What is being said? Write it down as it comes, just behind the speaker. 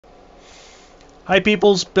Hi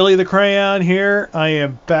peoples, Billy the Crayon here. I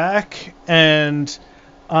am back and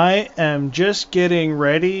I am just getting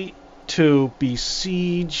ready to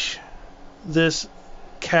besiege this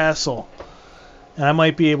castle. And I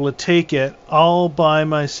might be able to take it all by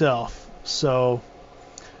myself. So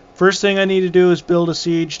first thing I need to do is build a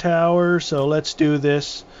siege tower, so let's do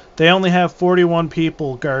this. They only have 41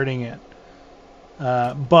 people guarding it.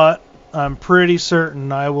 But I'm pretty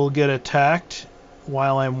certain I will get attacked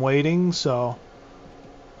while I'm waiting, so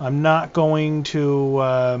I'm not going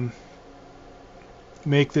to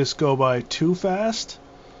make this go by too fast,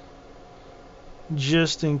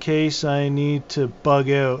 just in case I need to bug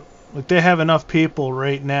out. Like, they have enough people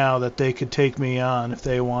right now that they could take me on if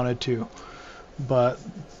they wanted to, but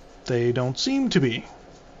they don't seem to be.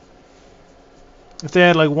 If they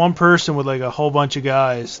had like one person with like a whole bunch of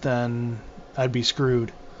guys, then I'd be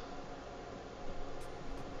screwed.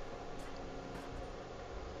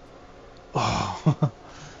 Oh.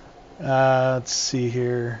 Let's see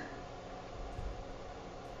here.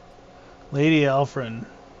 Lady Alfred.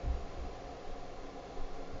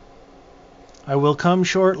 I will come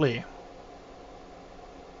shortly.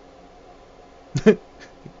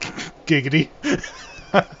 Giggity.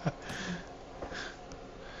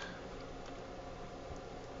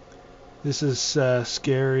 This is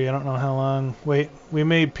scary. I don't know how long. Wait, we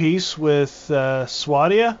made peace with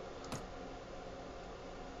Swadia?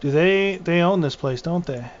 Do they own this place, don't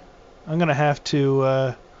they? I'm gonna have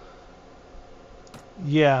to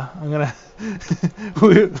yeah, I'm gonna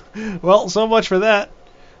well, so much for that.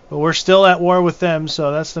 But we're still at war with them,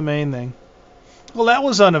 so that's the main thing. Well, that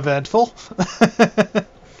was uneventful.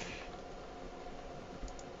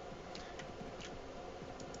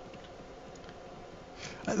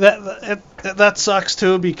 That sucks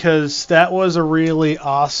too, because that was a really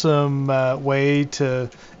awesome way to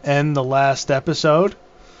end the last episode.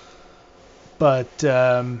 But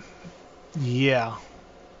yeah.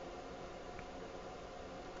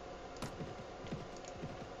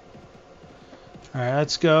 Alright,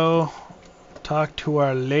 let's go talk to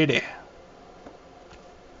our lady.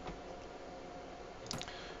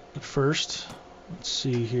 But first, let's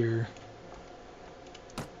see here.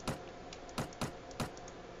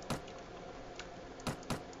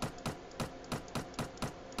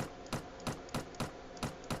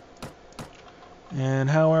 And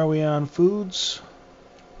how are we on foods?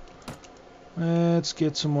 Let's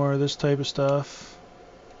get some more of this type of stuff.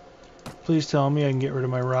 Please tell me I can get rid of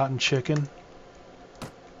my rotten chicken.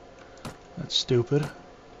 That's stupid.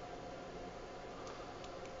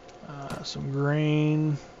 Some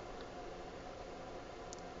grain.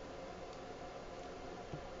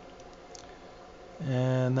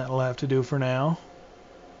 And that'll have to do for now.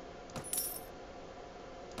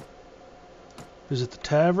 Visit the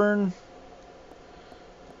tavern.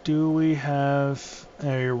 Do we have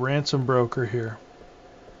a ransom broker here?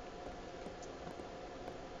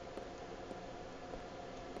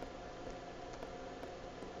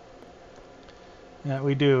 Yeah,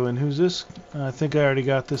 we do. And who's this? I think I already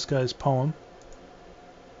got this guy's poem.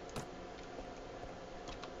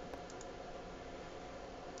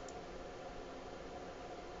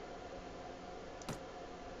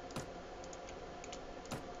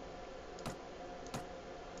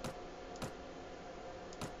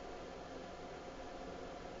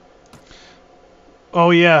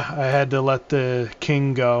 Oh yeah, I had to let the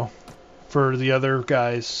king go for the other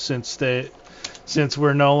guys since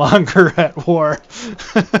we're no longer at war.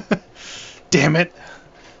 Damn it.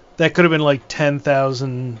 That could have been like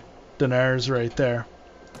 10,000 dinars right there.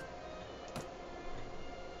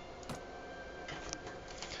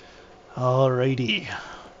 Alrighty.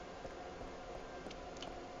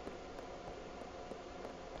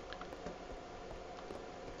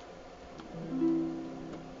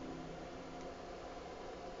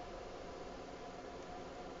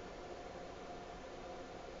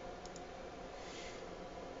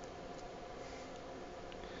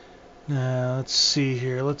 Now, let's see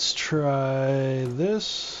here. Let's try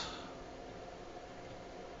this.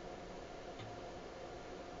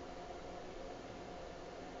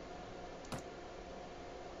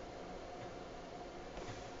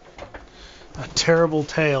 A terrible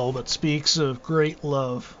tale, but speaks of great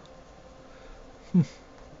love.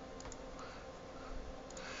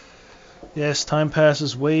 Yes, time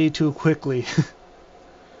passes way too quickly.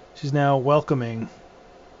 She's now welcoming.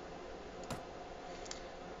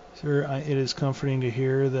 Sir, it is comforting to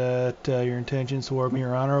hear that your intentions toward me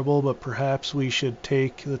are honorable, but perhaps we should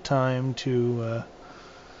take the time to,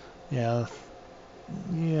 yeah.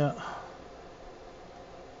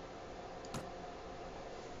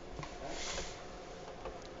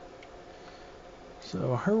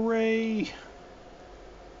 So, hooray!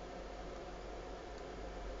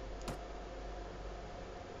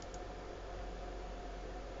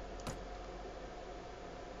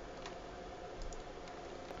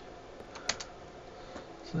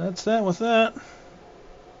 that's that with that.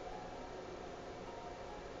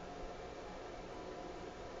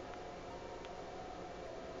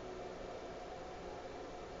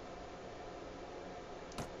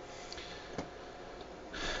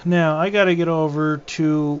 Now I gotta get over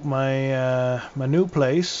to my my new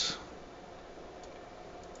place,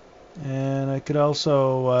 and I could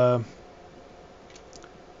also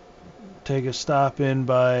take a stop in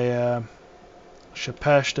by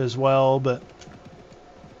Shapesht as well, but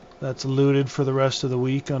that's looted for the rest of the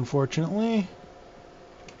week, unfortunately.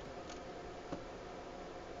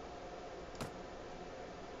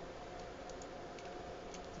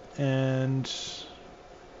 And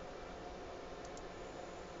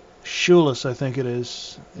Shulis, I think it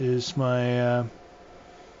is my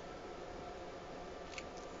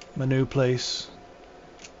my new place,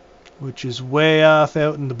 which is way off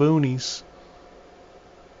out in the boonies.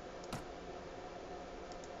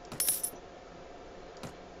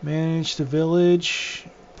 Manage the village.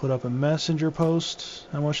 Put up a messenger post.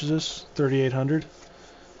 How much is this? 3,800.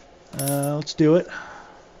 Let's do it.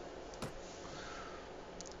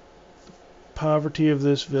 Poverty of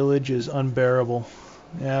this village is unbearable.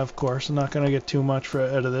 Yeah, of course, I'm not going to get too much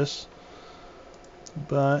out of this.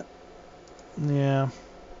 But, yeah.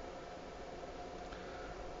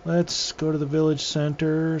 Let's go to the village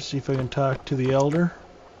center, see if I can talk to the elder.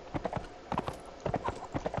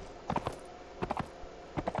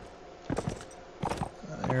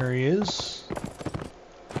 There he is.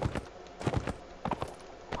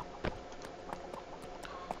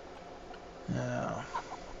 Now.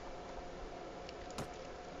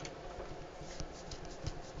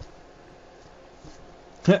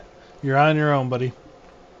 You're on your own, buddy.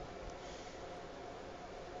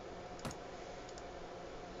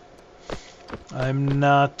 I'm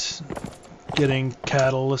not getting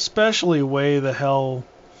cattle, especially way the hell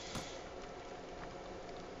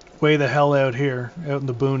out here, out in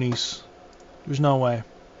the boonies. There's no way.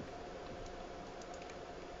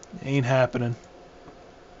 Ain't happening.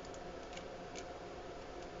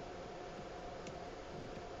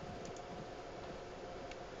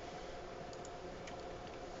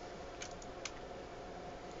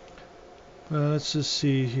 Let's just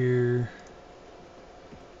see here.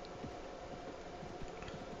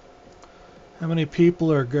 How many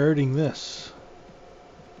people are guarding this?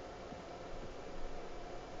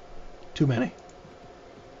 Too many.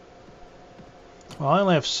 Well, I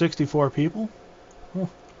only have 64 people. Oh.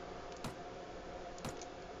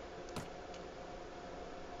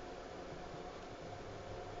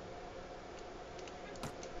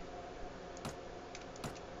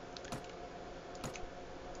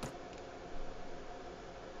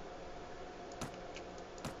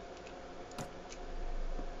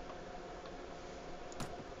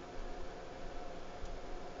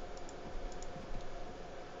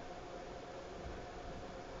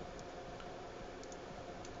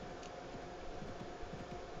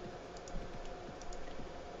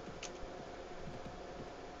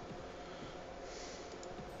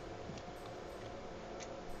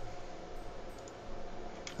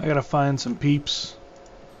 I gotta find some peeps.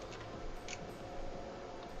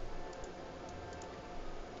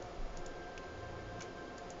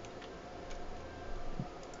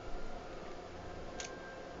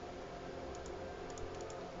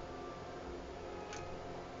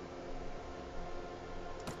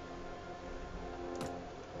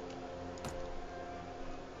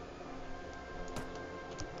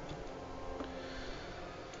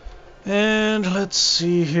 And let's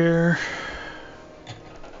see here.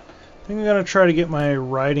 I think I'm gonna try to get my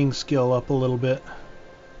riding skill up a little bit.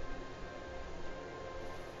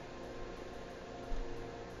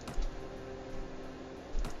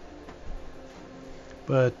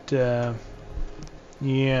 But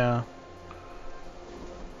yeah.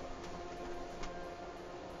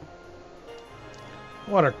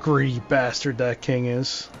 What a greedy bastard that king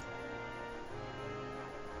is.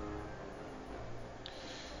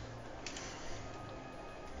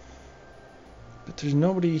 But there's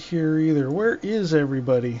nobody here either. Where is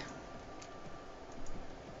everybody?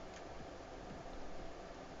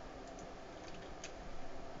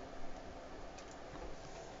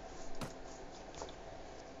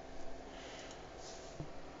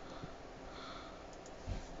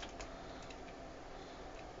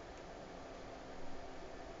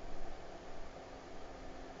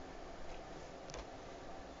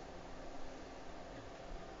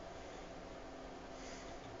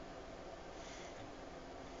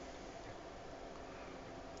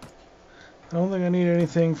 I don't think I need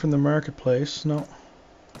anything from the marketplace. No.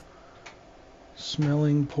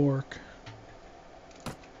 Smelling pork.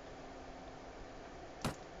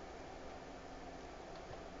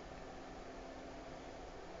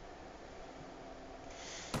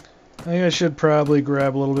 I think I should probably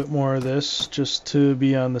grab a little bit more of this just to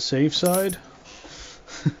be on the safe side.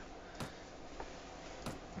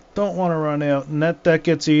 Don't want to run out, and that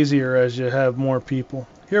gets easier as you have more people.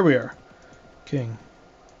 Here we are. King.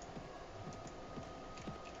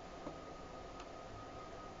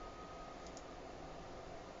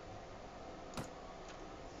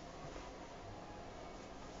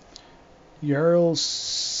 Jarl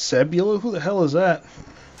Sebula? Who the hell is that?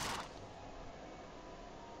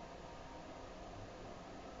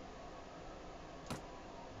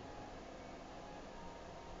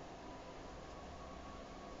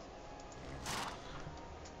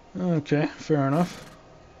 Okay, fair enough.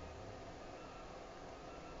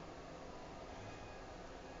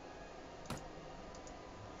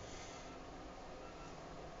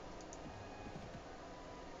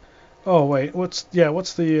 Oh wait, what's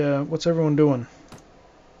everyone doing?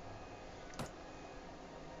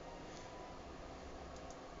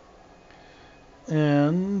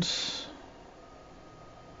 And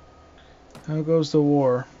how goes the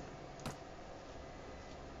war?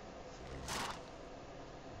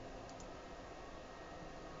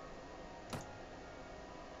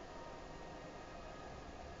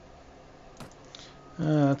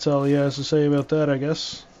 That's all he has to say about that, I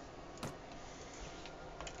guess.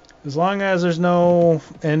 As long as there's no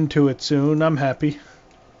end to it soon, I'm happy.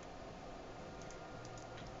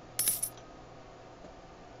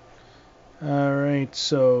 Alright,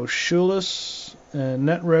 so Shulis,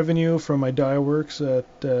 net revenue from my dye works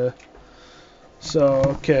at...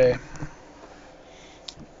 okay.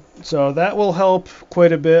 So that will help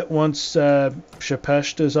quite a bit once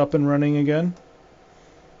Shepesht is up and running again.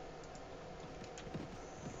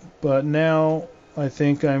 But now I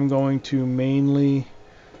think I'm going to mainly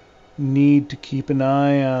need to keep an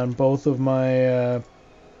eye on both of my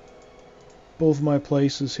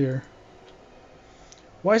places here.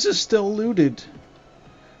 Why is it still looted?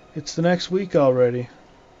 It's the next week already.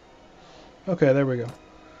 Okay, there we go.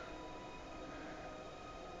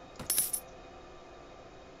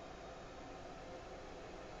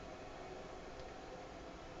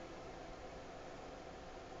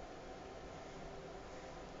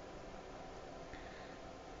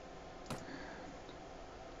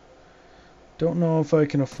 Don't know if I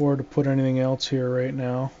can afford to put anything else here right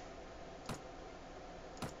now.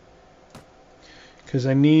 Because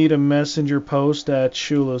I need a messenger post at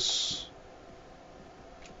Shulis.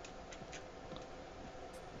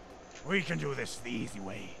 We can do this the easy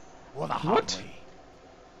way, or the hard way.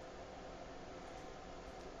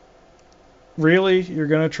 Really? You're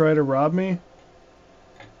gonna try to rob me?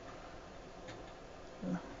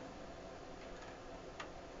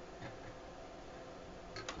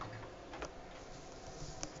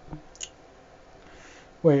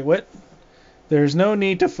 Wait, what? There's no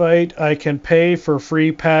need to fight. I can pay for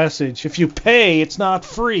free passage. If you pay, it's not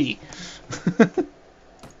free. Oh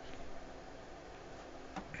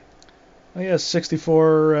yeah,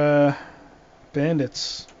 64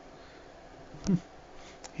 bandits.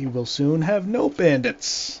 He will soon have no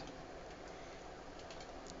bandits.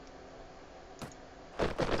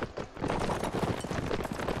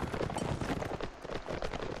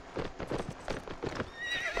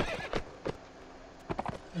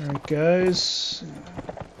 Alright guys,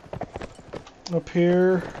 up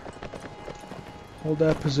here, hold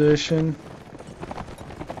that position,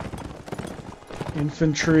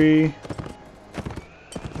 infantry,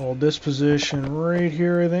 hold this position right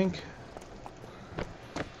here I think,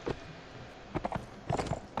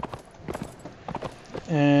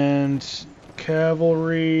 and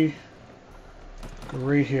cavalry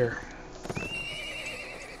right here.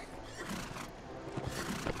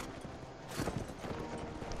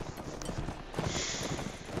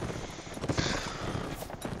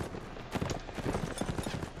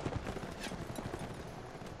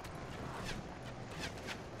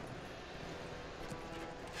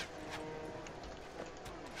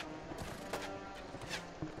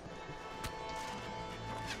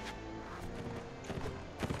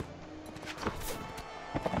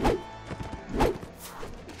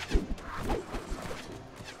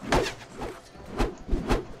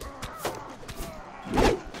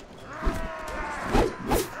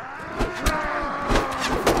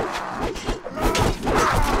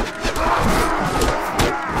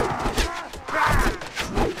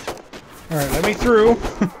 Alright, let me through.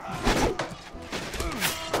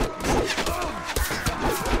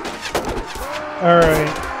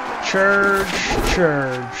 Alright. Charge,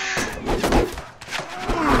 charge.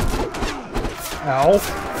 Ow.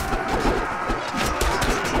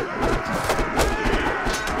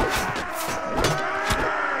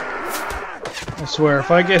 I swear, if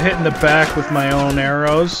I get hit in the back with my own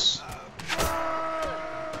arrows,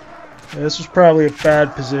 Yeah, this was probably a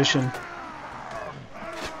bad position.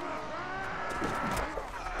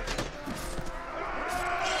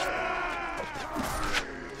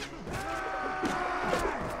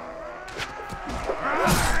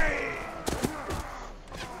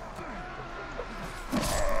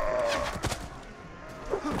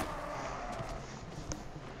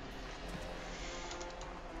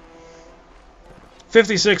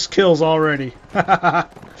 "56 kills already." I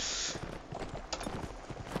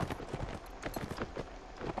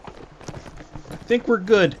think we're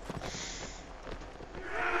good.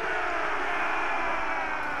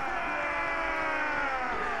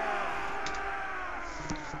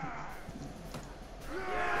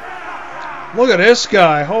 Look at this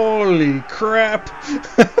guy. Holy crap.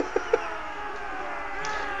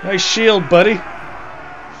 Nice shield, buddy.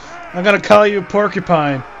 I'm gonna call you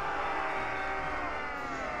Porcupine.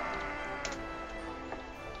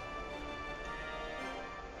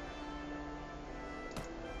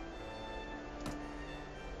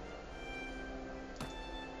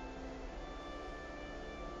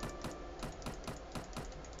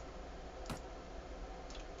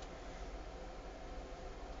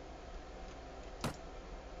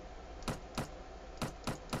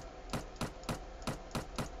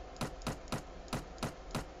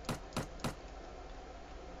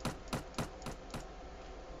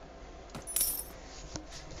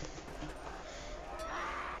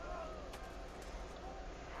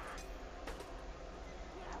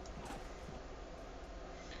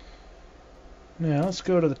 Now let's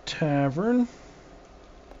go to the tavern.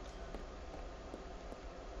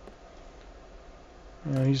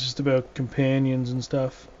 He's just about companions and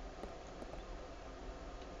stuff.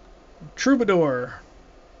 Troubadour.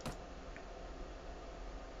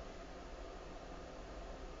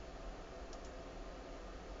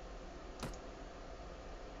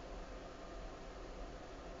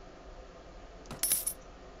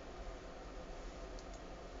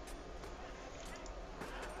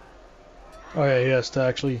 Oh yeah, he has to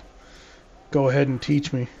actually go ahead and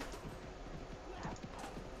teach me.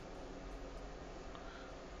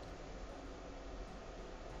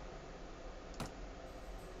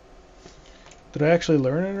 Did I actually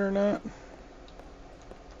learn it or not?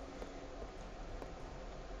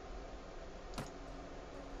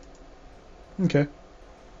 Okay.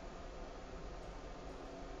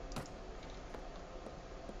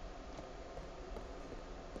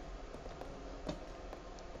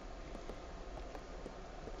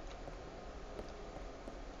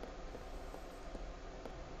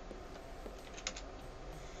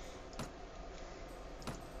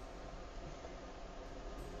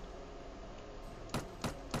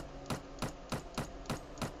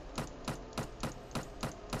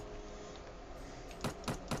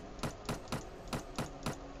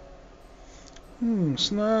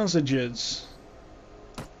 Sausages.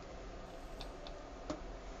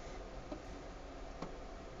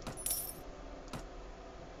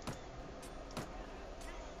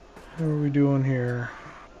 What are we doing here?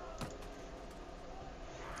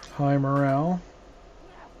 High morale.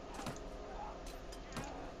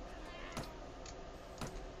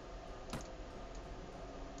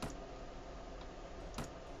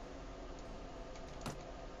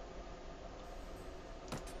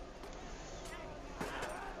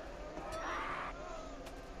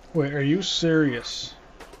 Wait, are you serious?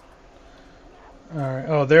 Alright,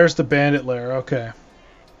 oh, there's the bandit lair, okay.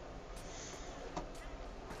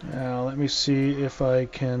 Now, let me see if I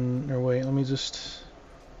can, or wait, let me just...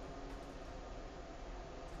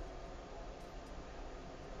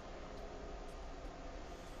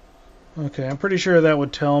 Okay, I'm pretty sure that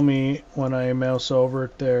would tell me when I mouse over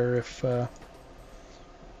it there if...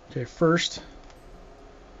 Okay, first,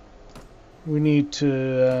 we need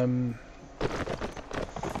to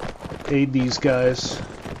aid these guys.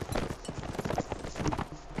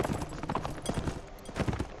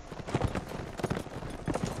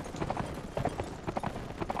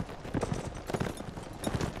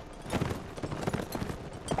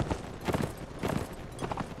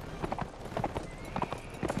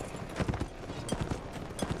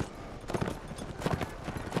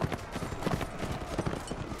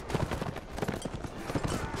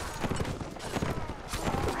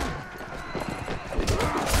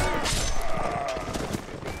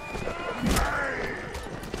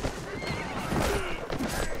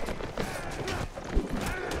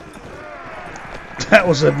 That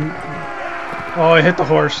was a... Oh, I hit the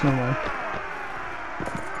horse. Never mind.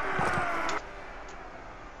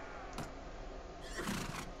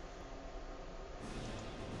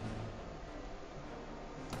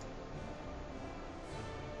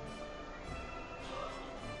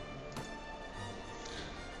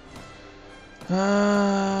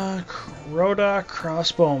 Croda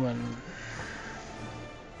crossbowman.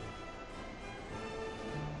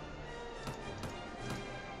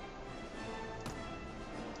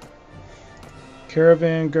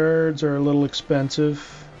 Caravan guards are a little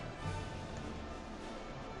expensive.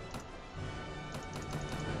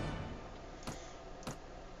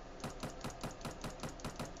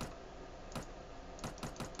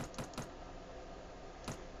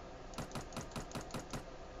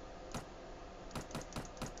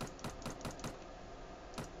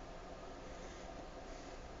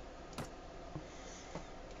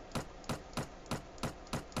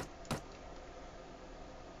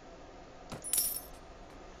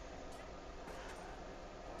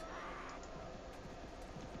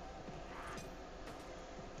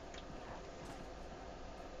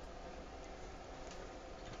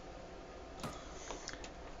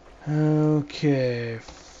 Okay,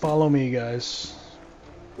 follow me, guys.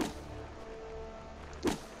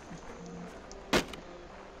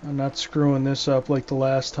 I'm not screwing this up like the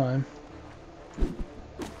last time.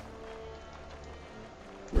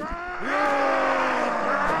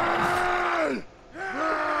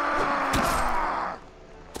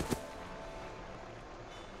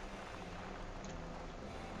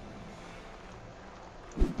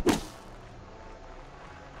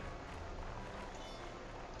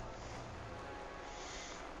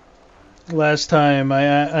 Last time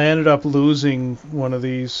I ended up losing one of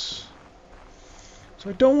these, so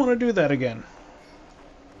I don't want to do that again.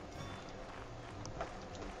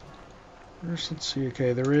 First, let's see.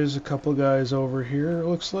 Okay, there is a couple guys over here, it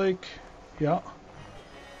looks like. Yeah.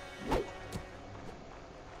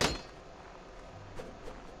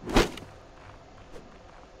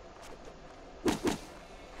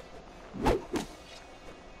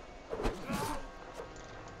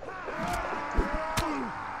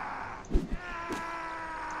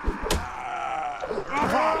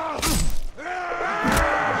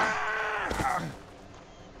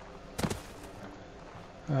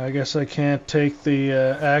 I guess I can't take the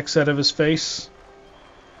axe out of his face.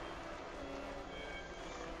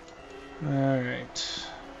 Alright.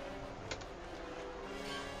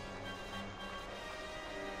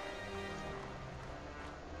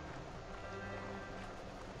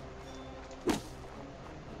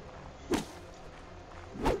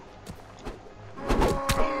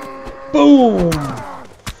 Boom!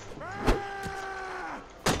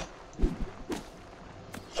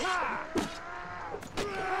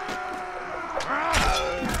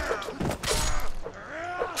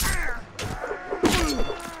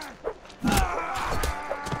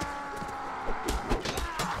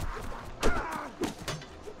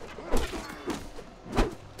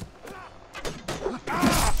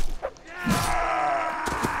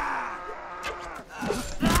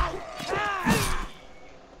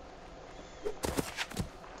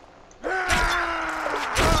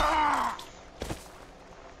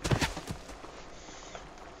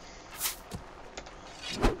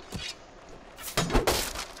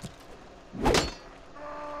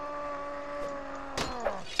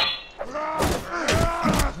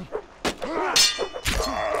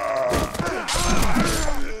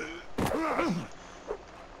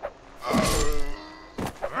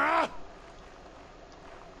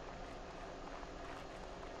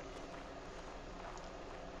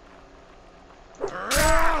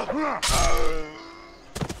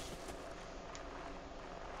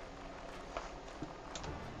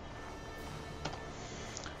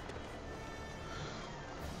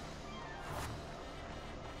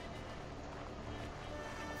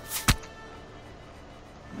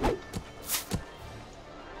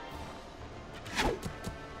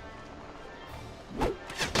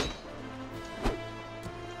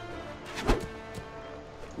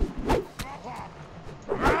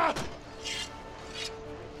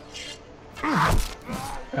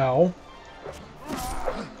 Ow.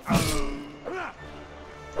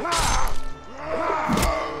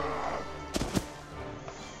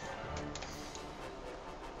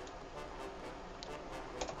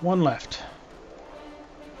 One left.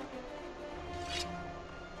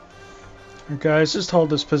 Alright, guys, just hold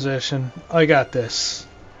this position. I got this.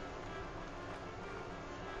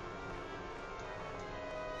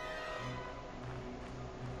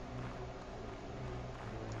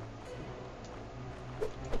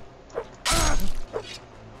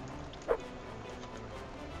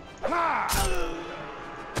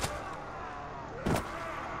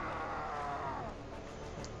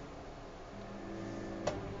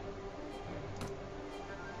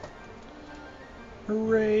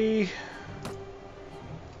 Hooray!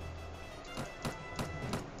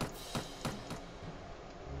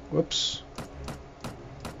 Whoops.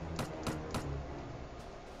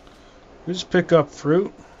 We just pick up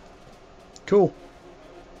fruit. Cool.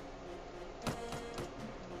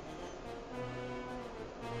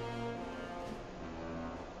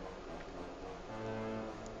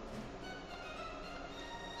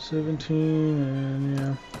 $17 and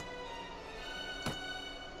yeah.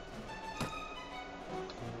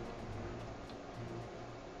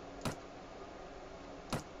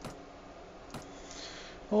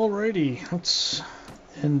 Alrighty, let's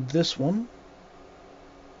end this one.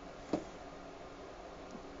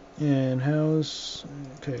 And how's...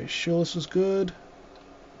 Okay, Shillis is good.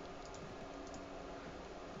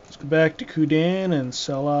 Let's go back to Kudan and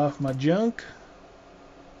sell off my junk.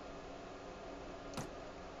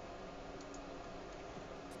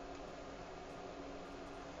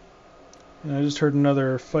 And I just heard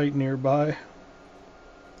another fight nearby.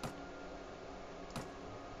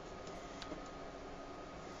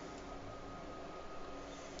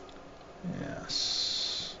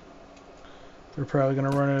 Yes. They're probably going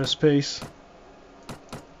to run out of space.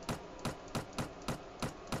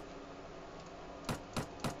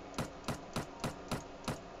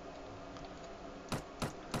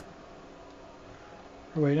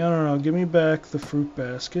 Oh, wait, no. Give me back the fruit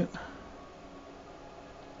basket.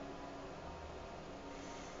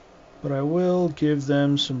 But I will give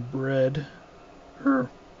them some bread.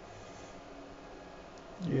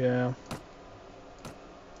 Yeah.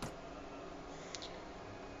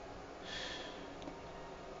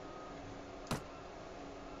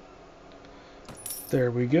 There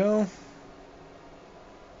we go.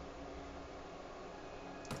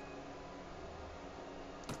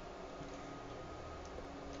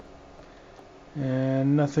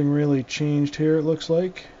 And nothing really changed here, it looks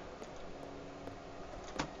like.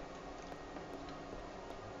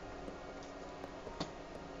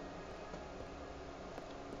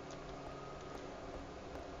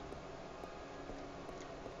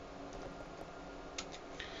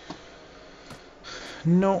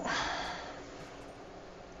 No.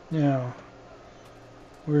 Now,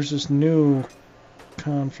 where's this new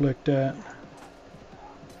conflict at?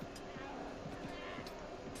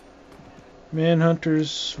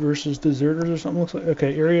 Manhunters versus deserters or something looks like.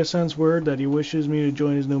 Okay, Area sends word that he wishes me to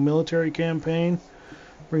join his new military campaign.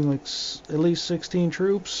 Bring like at least 16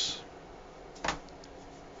 troops.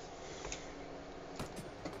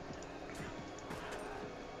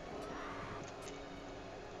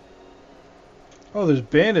 Oh, there's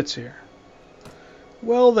bandits here.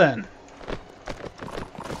 Well then.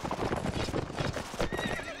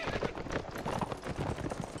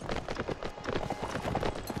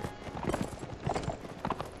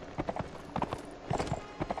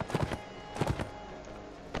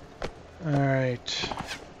 Alright.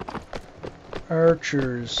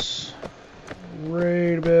 Archers.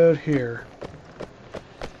 Right about here.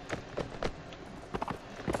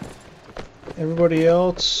 Everybody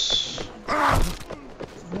else...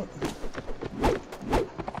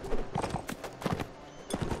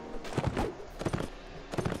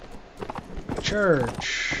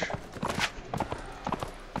 Church.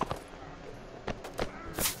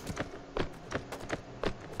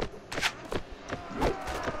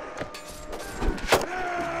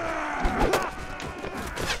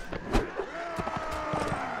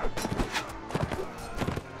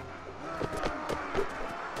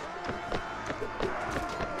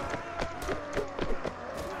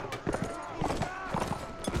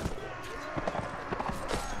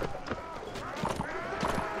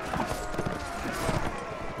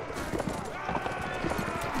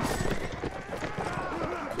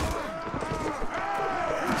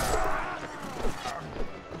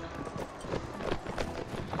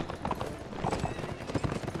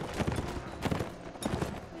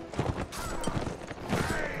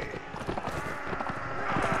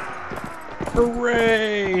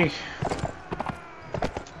 Hooray!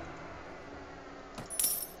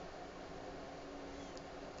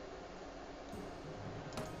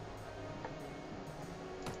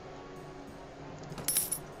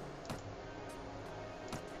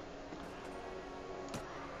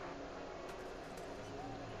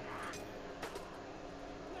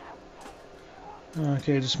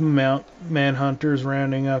 Okay, just manhunters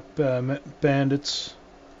rounding up bandits.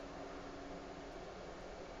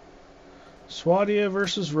 Swadia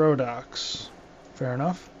versus Rhodox. Fair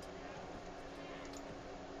enough.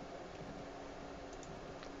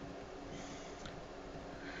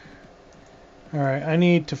 Alright, I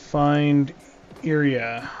need to find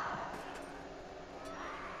Iria.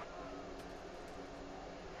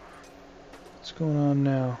 What's going on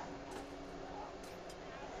now?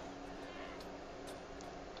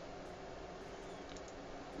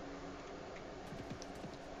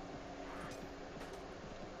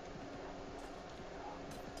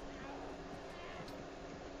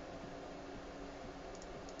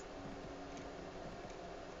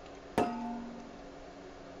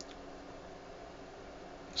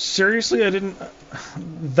 Seriously, I didn't...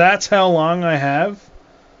 That's how long I have?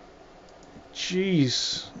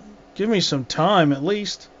 Jeez. Give me some time, at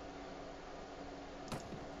least.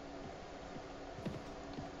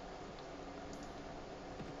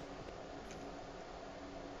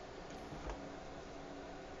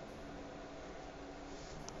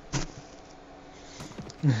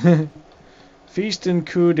 Feast in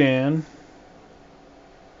Kudan.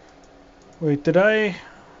 Wait, did I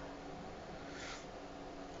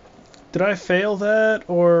fail that,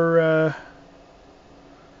 or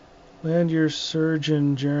land your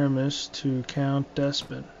surgeon Jeremus to Count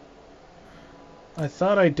Despot? I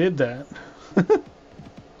thought I did that.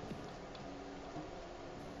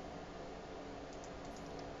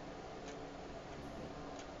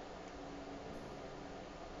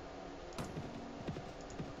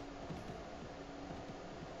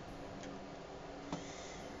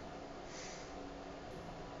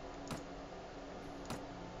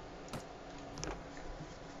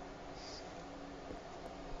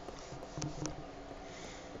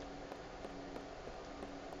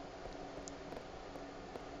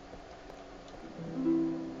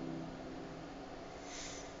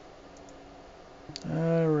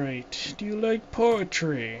 Alright, do you like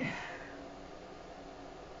poetry?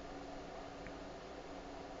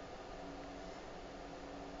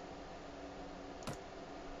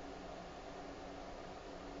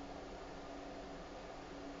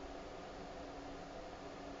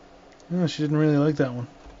 No, she didn't really like that one.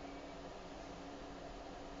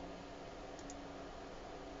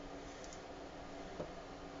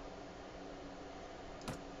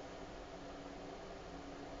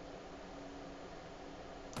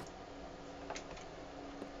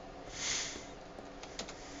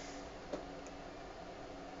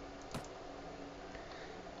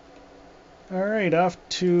 Alright, off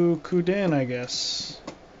to Kudan, I guess.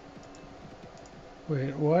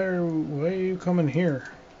 Wait, why are you coming here?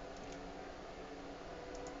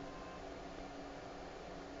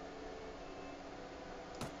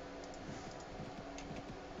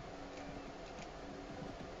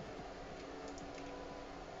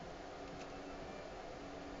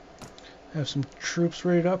 Have some troops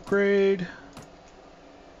ready to upgrade.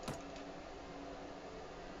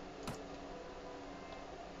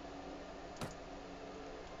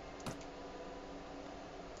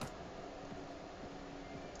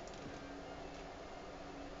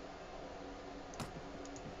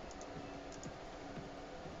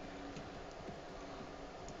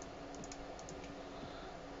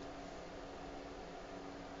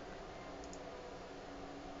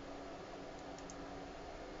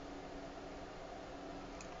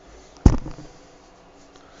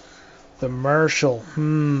 The Marshal.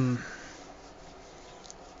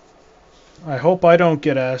 I hope I don't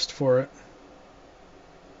get asked for it.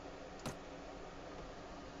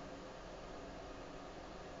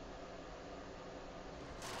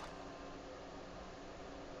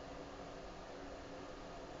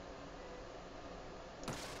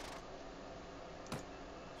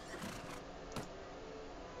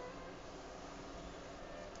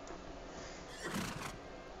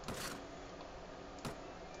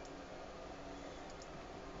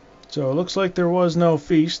 So it looks like there was no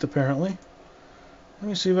feast, apparently. Let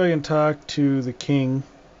me see if I can talk to the king.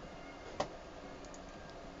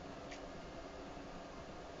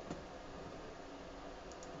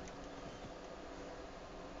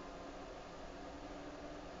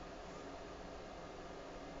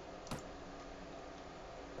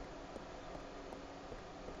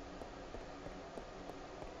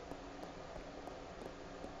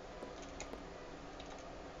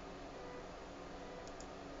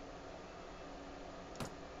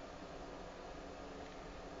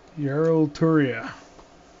 Jarl Turia.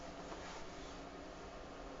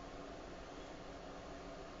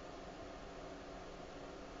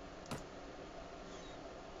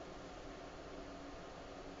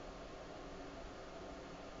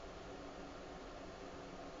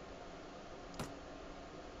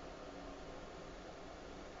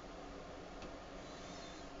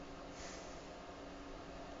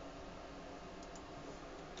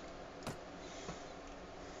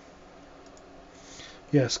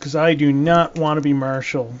 Yes, because I do not want to be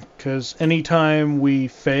Marshal, because anytime we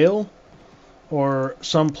fail or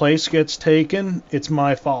some place gets taken, it's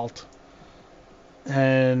my fault.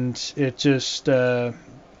 And it just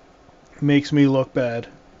makes me look bad.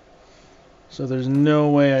 So there's no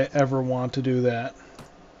way I ever want to do that.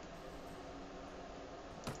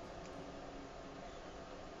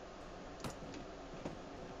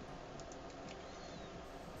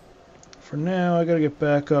 For now, I gotta get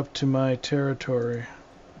back up to my territory.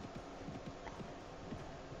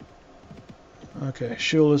 Okay,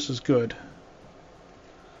 shieldless is good.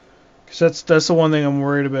 Cause that's the one thing I'm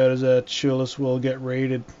worried about, is that shieldless will get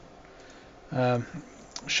raided.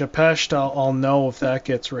 Shapesht, I'll know if that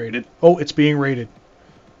gets raided. Oh, it's being raided.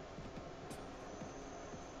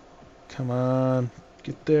 Come on,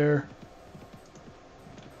 get there.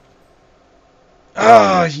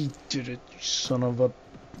 Ah, he did it, you son of a...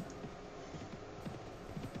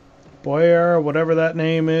 Boyar, whatever that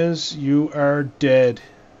name is, you are dead.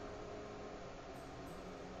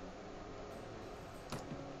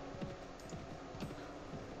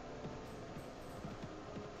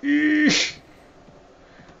 Eesh.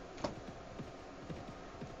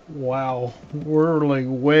 Wow, we're like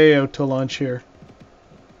way out to lunch here.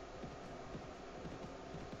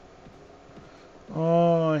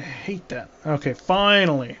 Oh, I hate that. Okay,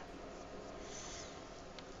 finally.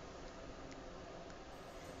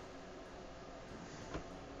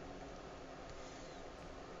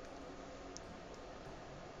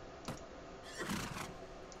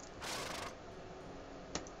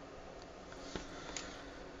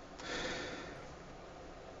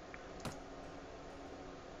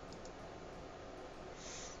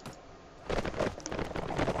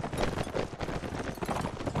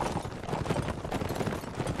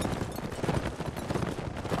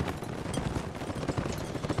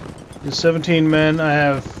 The 17 men, I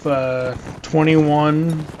have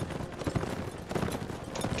 21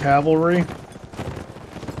 cavalry.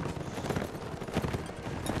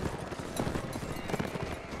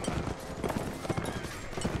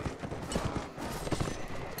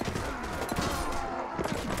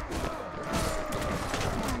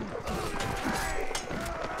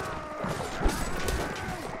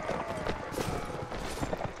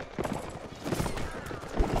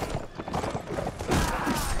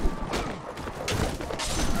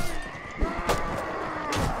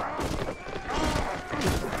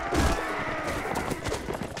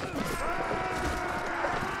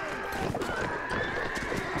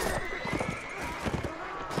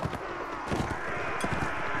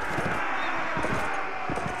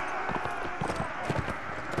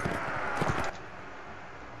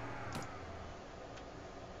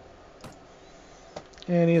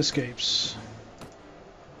 And he escapes.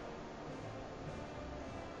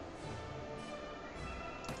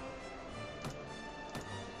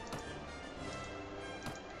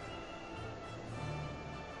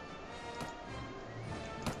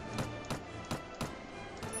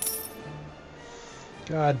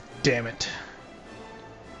 God damn it.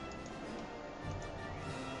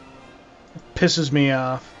 It pisses me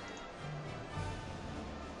off.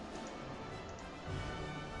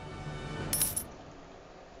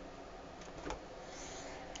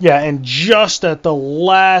 Yeah, and just at the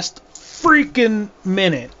last freaking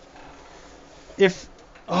minute. If...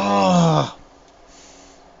 Oh...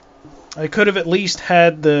 I could have at least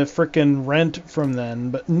had the frickin' rent from then,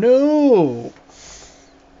 but no!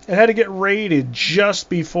 It had to get raided just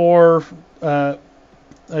before I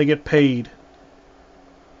get paid.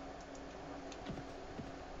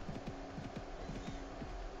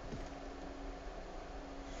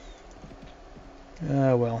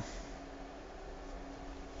 Ah, well.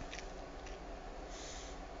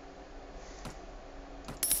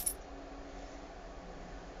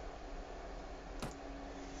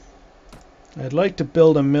 I'd like to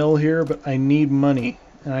build a mill here, but I need money.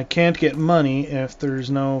 And I can't get money if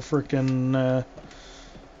there's no frickin'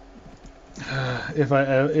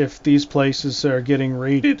 if these places are getting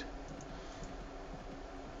raided.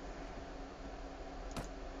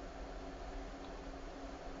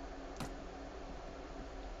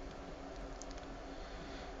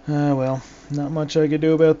 Ah, well, not much I could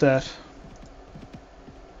do about that.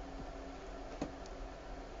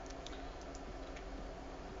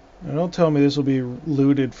 Now, don't tell me this will be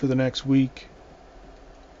looted for the next week.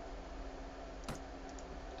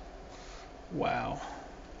 Wow.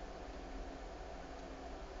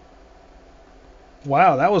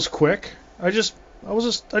 Wow, that was quick. I just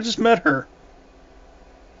met her.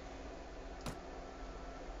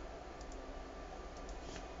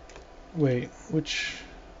 Wait, which...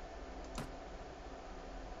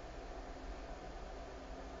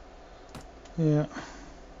 Yeah.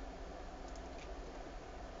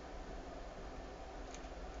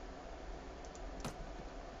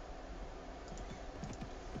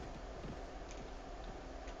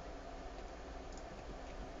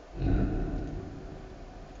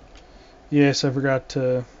 Yes, I forgot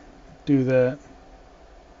to do that.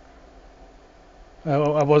 I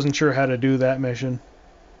wasn't sure how to do that mission.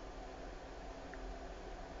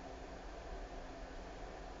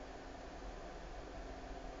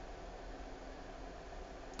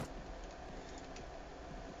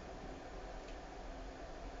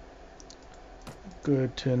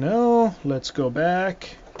 Good to know. Let's go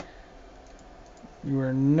back. You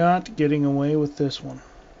are not getting away with this one.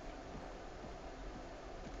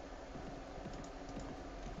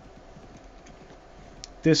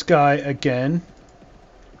 This guy again.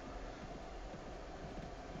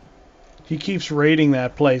 He keeps raiding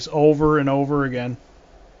that place over and over again.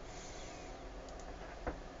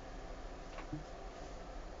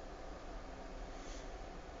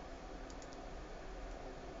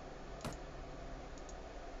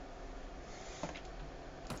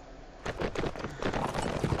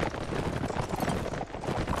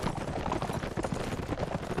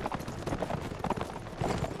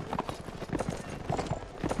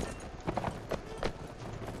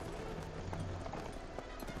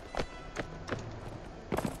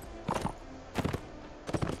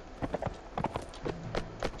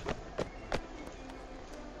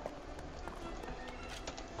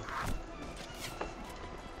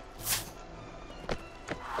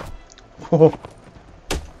 Oh.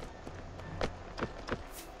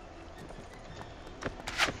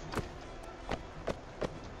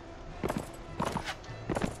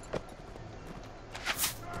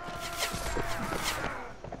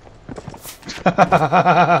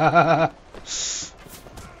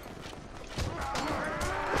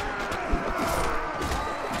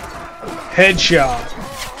 Headshot.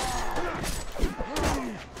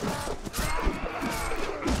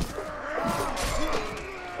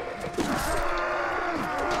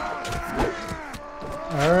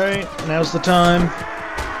 Alright, now's the time.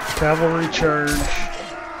 Cavalry charge.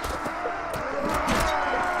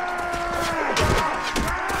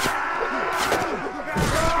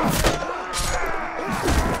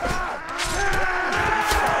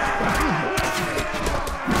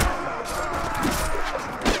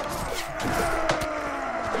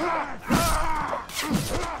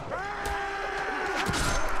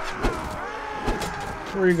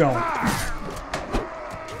 Where are you going?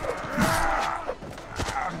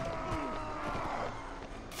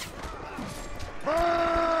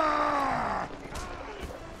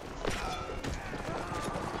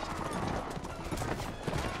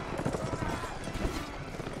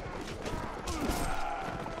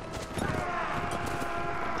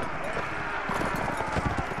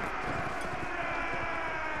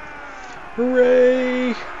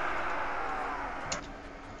 Hooray!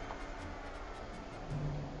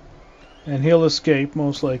 And he'll escape,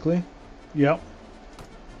 most likely. Yep.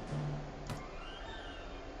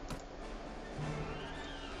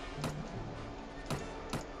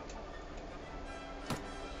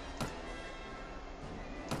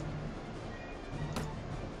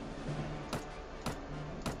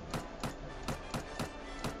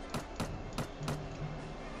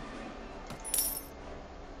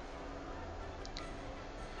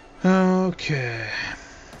 Okay.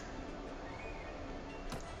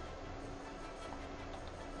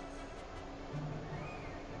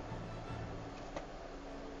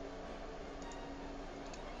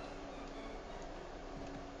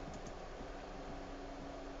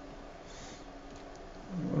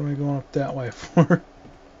 What am I going up that way for?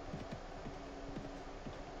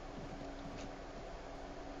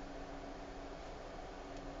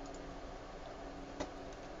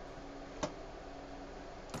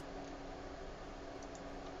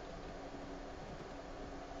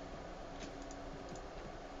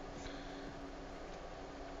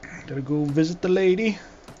 Gotta go visit the lady.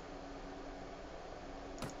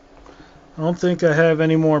 I don't think I have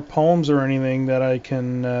any more poems or anything that I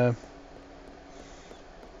can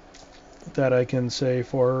say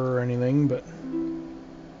for her or anything, but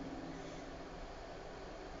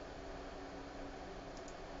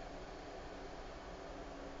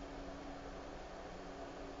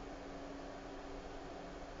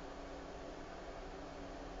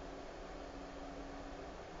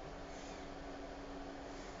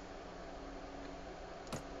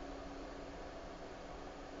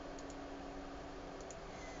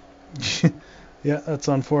yeah, that's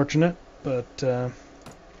unfortunate, but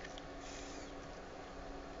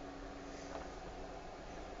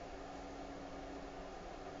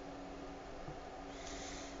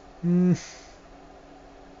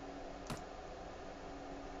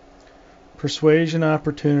persuasion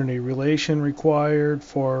opportunity. Relation required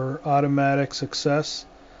for automatic success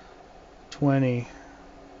 20.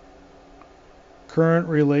 Current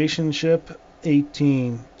relationship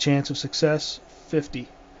 18. Chance of success 50.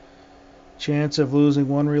 Chance of losing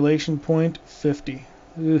 1 relation point 50.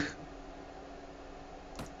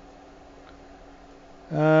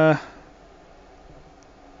 Ugh.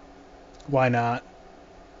 Why not?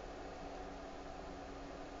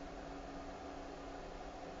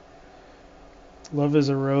 Love is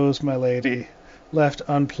a rose, my lady. left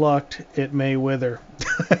unplucked, it may wither.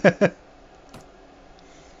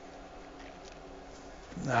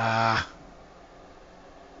 Ah.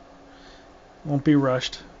 Won't be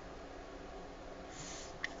rushed.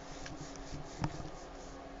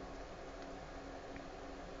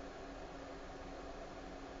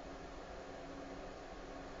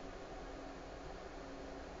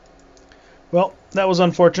 Well, that was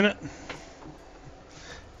unfortunate.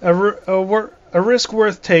 A risk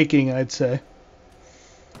worth taking, I'd say.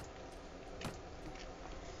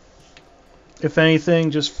 If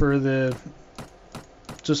anything, just for the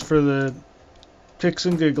kicks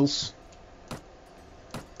and giggles.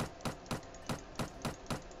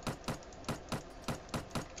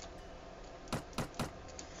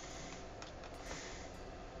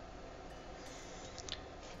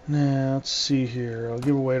 Now, let's see here. I'll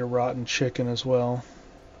give away to rotten chicken as well.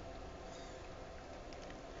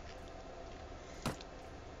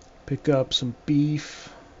 Pick up some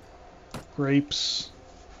beef, grapes,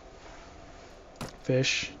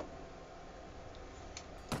 fish,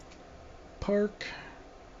 park.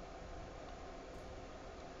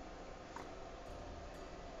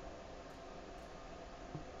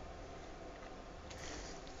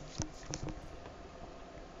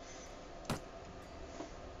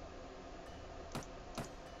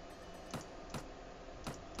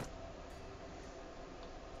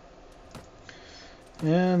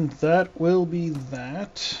 And that will be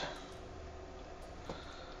that.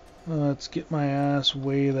 Let's get my ass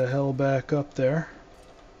way the hell back up there.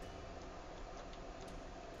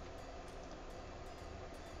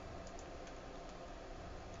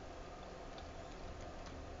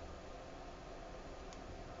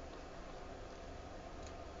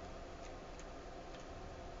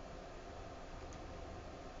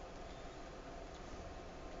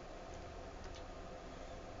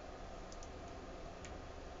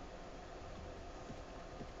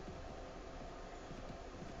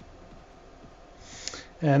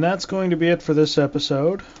 And that's going to be it for this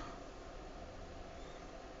episode.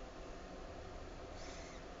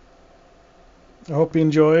 I hope you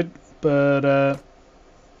enjoyed, but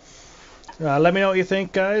let me know what you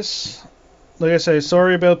think, guys. Like I say,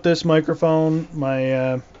 sorry about this microphone.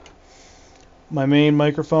 My main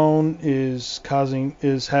microphone is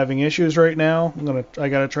having issues right now. I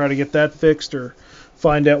gotta try to get that fixed or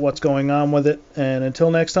find out what's going on with it. And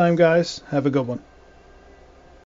until next time, guys, have a good one.